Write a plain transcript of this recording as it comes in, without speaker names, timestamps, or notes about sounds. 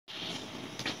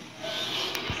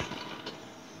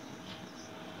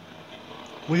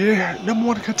We're here,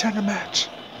 #1 contender match.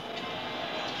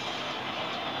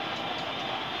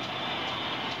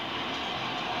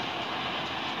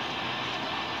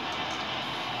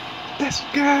 Let's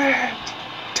get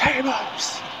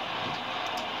tables.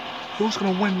 Who's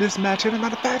gonna win this match? And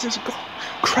another match is going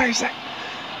crazy.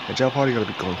 And Jeff Hardy gonna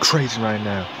be going crazy right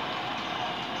now.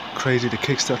 Crazy to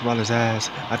kick Seth Rollins' ass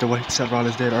after what Seth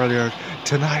Rollins did earlier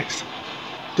tonight.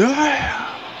 Damn!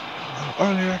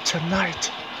 Earlier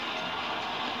tonight.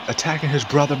 Attacking his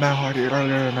brother Matt Hardy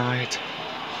earlier tonight.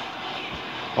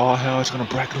 All hell is gonna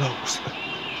break loose.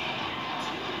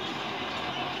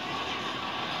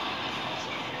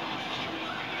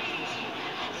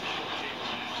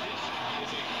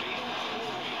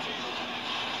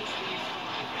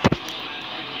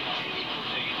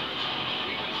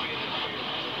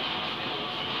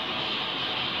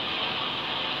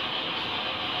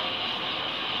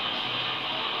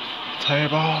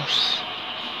 Tables.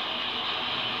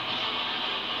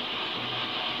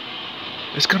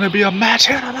 It's gonna be a match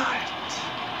here tonight.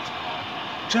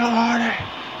 Jeff Hardy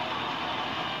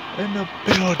in the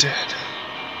building.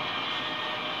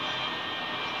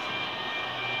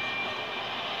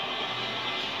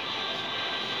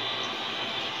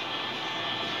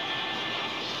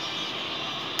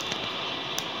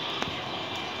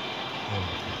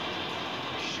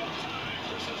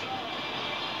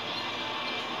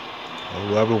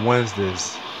 Whoever wins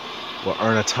this will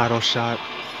earn a title shot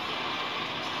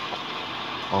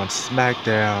on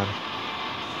SmackDown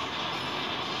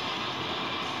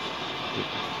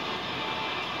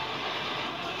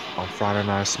on Friday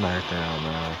Night SmackDown,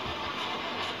 man.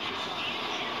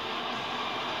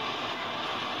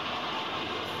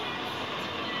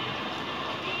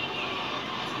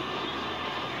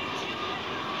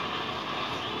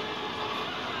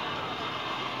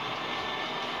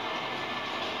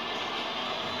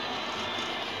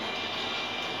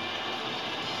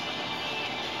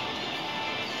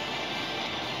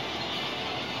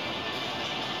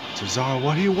 Cesaro,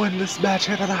 will he win this match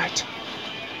here tonight?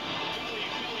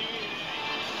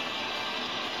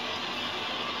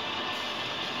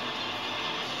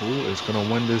 Who is gonna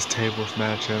win this tables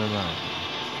match here tonight?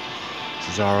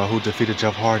 Cesaro, who defeated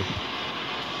Jeff Hardy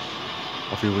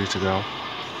a few weeks ago.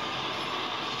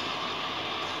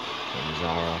 And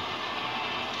Cesaro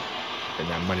in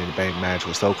that Money in the Bank match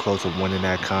was so close to winning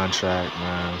that contract,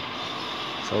 man.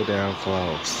 So damn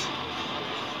close.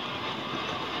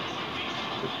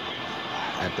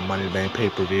 At the Money in the Bank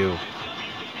pay-per-view.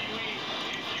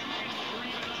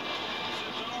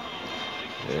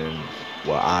 And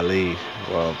Ali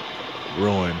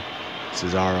ruined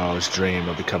Cesaro's dream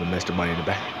of becoming Mr. Money in the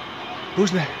Bank.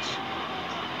 Who's next?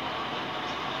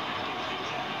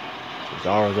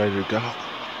 Cesaro's ready to go.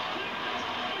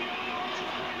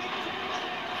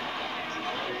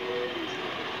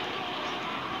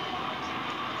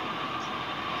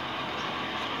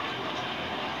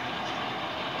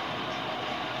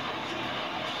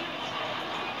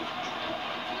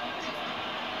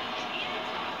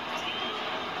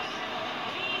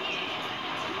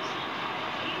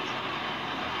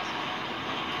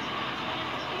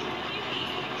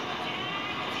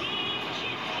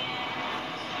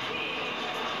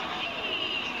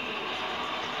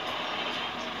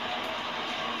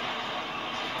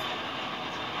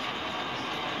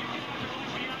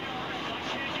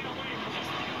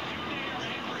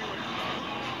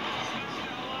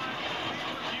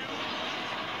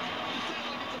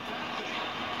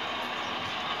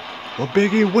 Will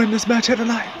Big E win this match here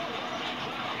tonight?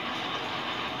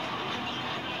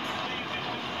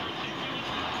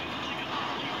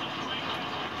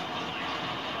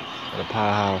 At the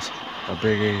Powerhouse of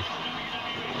Big E,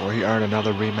 where he earned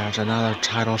another rematch, another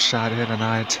title shot here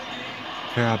tonight.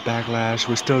 Here at Backlash,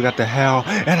 we still got the Hell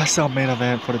and a Cell main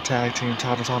event for the tag team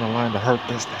titles on the line to Hurt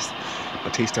Business.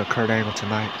 Batista, Kurt Angle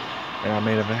tonight in our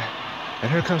main event. And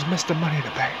here comes Mr. Money in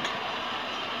the Bank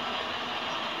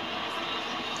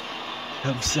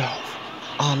himself,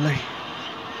 Ali.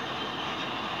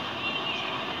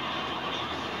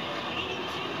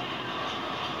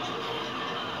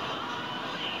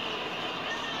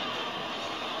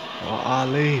 Will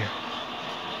Ali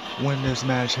win this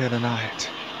match here tonight?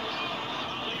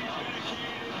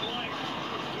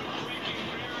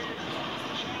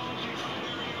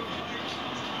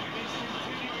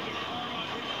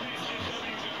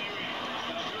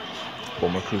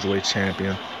 Former Cruiserweight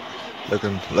champion.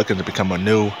 Looking to become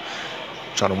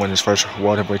trying to win his first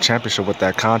World Heavyweight Championship with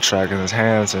that contract in his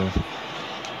hands, and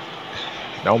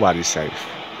nobody's safe.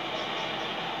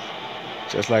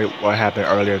 Just like what happened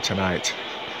earlier tonight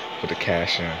with the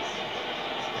cash in.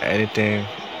 Anything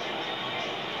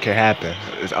can happen.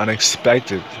 It's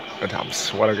unexpected. And I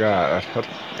swear to God,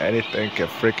 anything can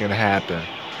freaking happen.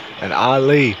 And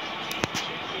Ali,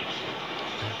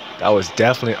 that was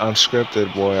definitely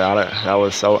unscripted, boy. That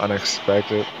was so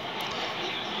unexpected.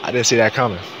 I didn't see that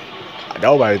coming.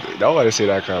 Nobody see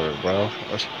that coming, bro.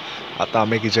 I thought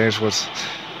Mickey James was,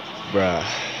 bruh.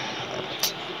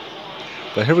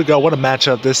 But here we go. What a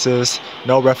matchup this is.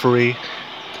 No referee.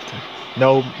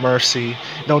 No mercy,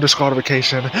 no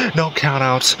disqualification, no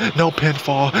countouts, no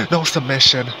pinfall, no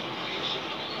submission.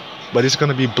 But it's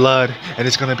going to be blood and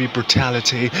it's going to be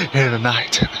brutality here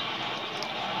tonight.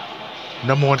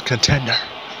 #1 contender.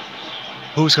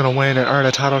 Who's going to win and earn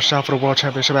a title shot for the World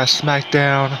Championship at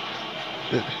SmackDown?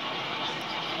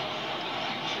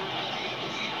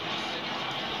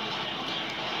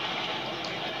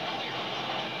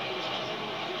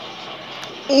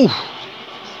 Ooh.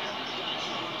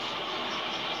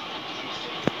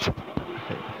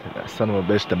 That son of a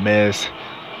bitch, The Miz,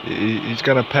 he's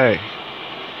gonna pay.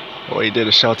 What he did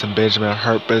to Shelton Benjamin,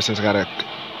 hurt business. Gotta,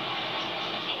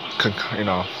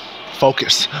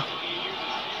 focus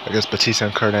against Batista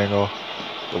and Kurt Angle.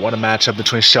 The one matchup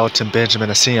between Shelton Benjamin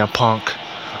and CM Punk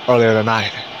earlier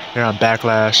tonight here on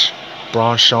Backlash.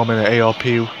 Braun Strowman and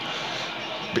AOP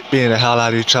beating the hell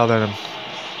out of each other. And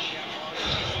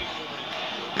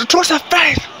the twist of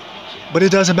fate, but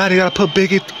it doesn't matter. You gotta put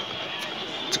Biggie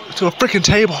to a freaking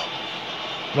table.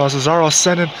 Cesaro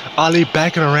sending Ali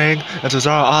back in the ring, and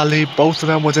Cesaro Ali, both of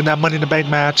them was in that Money in the Bank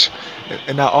match,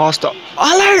 and that All-Star.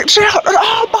 Ali, chill!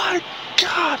 Oh my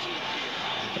God!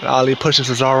 And Ali pushes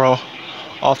Cesaro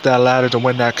off that ladder to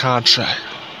win that contract.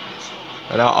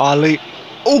 And now Ali,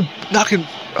 knocking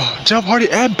Jeff Hardy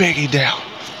and Biggie down.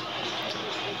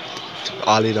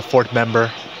 Ali, the 4th member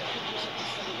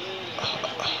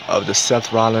of the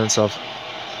Seth Rollins of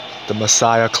the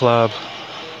Messiah Club.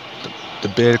 The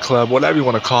Bid Club, whatever you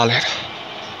want to call it.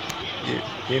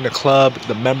 You're in the club,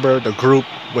 the member, the group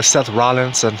with Seth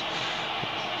Rollins, and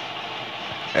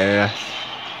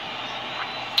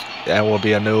that will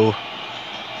be a new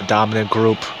dominant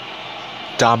group,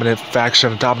 dominant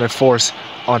faction, dominant force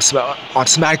on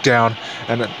SmackDown.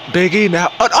 And Big E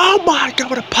now, oh my God,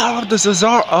 with the power of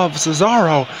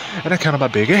Cesaro, and I count by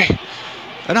Big E.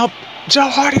 And now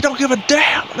Jeff Hardy don't give a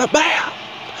damn, bam,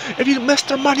 if you missed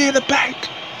their Money in the Bank.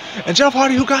 And Jeff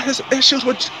Hardy, who got his issues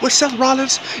with Seth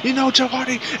Rollins, Jeff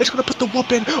Hardy is going to put the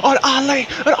whooping on Ali.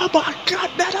 And oh my God,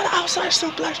 that outside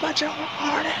suplex by Jeff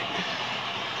Hardy.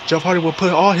 Jeff Hardy will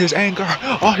put all his anger,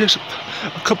 all his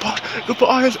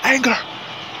anger,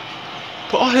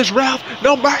 put all his wrath,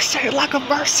 no mercy, like a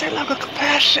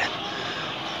compassion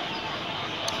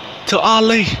to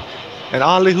Ali. And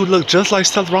Ali, who looked just like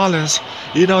Seth Rollins,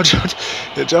 Jeff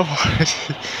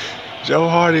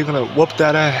Hardy gonna whoop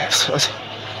that ass.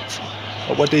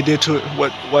 What they did to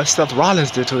what Seth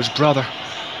Rollins did to his brother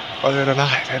earlier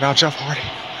tonight. And now Jeff Hardy,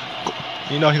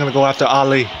 he's gonna go after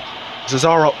Ali.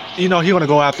 Cesaro, he's gonna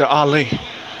go after Ali.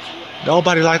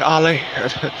 Nobody like Ali.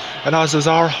 And now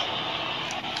Cesaro.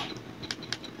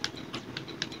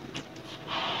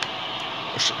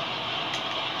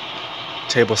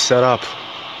 Table set up.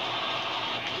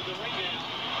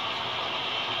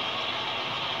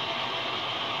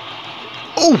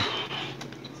 Ooh!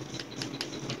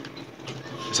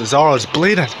 Cesaro's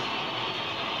bleeding.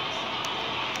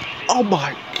 Oh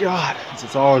my God.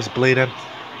 Cesaro's bleeding.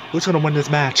 Who's gonna win this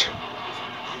match?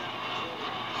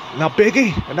 Now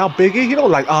Biggie. And now Biggie. He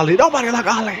don't like Ali. Nobody like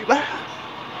Ali.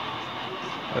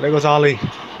 And there goes Ali.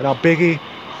 And now Biggie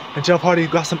and Jeff Hardy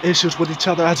got some issues with each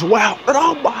other as well. And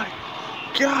oh my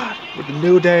God. With the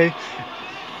New Day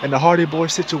and the Hardy Boy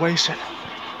situation.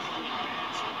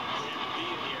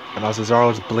 And now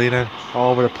Cesaro's bleeding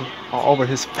all over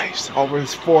his face, all over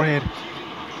his forehead.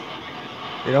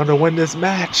 To win this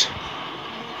match.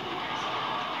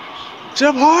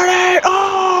 Jeff Hardy!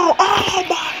 Oh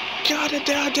my God, the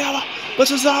down. But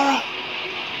Cesaro.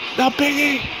 Now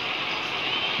Biggie.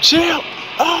 Jim.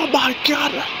 Oh my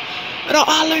God. Now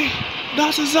Ali.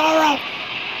 Now Cesaro.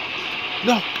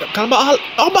 No, come on.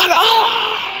 Oh my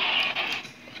God.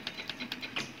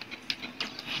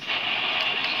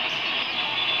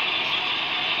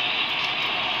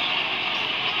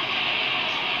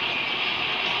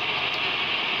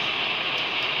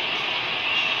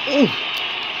 Ooh.